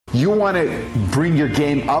You want to bring your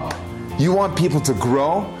game up. You want people to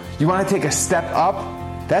grow. You want to take a step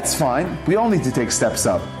up. That's fine. We all need to take steps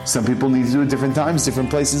up. Some people need to do it different times, different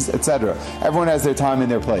places, etc. Everyone has their time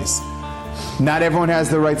and their place. Not everyone has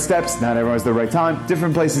the right steps. Not everyone has the right time.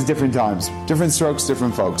 Different places, different times. Different strokes,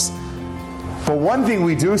 different folks. But one thing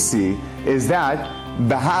we do see is that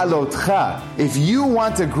B'halotcha, if you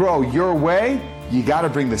want to grow your way, you got to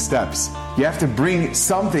bring the steps. You have to bring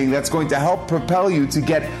something that's going to help propel you to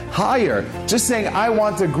get higher. Just saying, I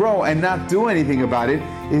want to grow and not do anything about it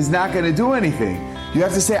is not going to do anything. You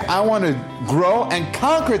have to say, I want to grow and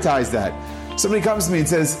concretize that. Somebody comes to me and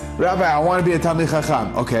says, Rabbi, I want to be a Talmid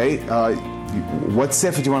Chacham. Okay, what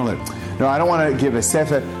sefer do you want to learn? No, I don't want to give a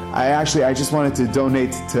sefer. I just wanted to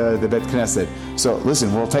donate to the Bet Knesset. So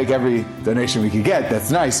listen, we'll take every donation we can get.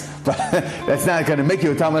 That's nice, but that's not going to make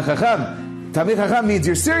you a Talmid Chacham. Talmid Chacham means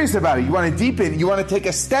you're serious about it. You want to deepen. You want to take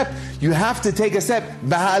a step. You have to take a step. You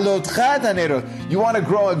want to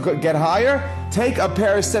grow and get higher? Take a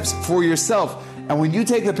pair of steps for yourself. And when you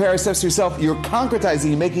take the pair of steps yourself, you're concretizing,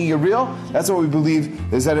 you're making it real. That's what we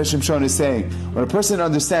believe the Zera Shimshon is saying. When a person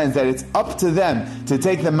understands that it's up to them to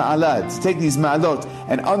take the ma'alat, to take these ma'alot,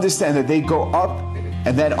 and understand that they go up,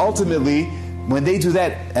 and then ultimately, when they do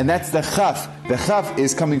that, and that's the chaf. The chaf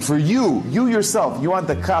is coming for you yourself. You want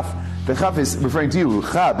the chaf. The chaf is referring to you.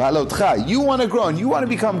 Cha, b'halot cha. You want to grow and you want to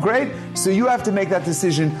become great, so you have to make that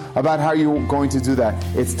decision about how you're going to do that.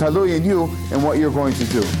 It's talui in you and what you're going to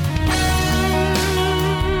do.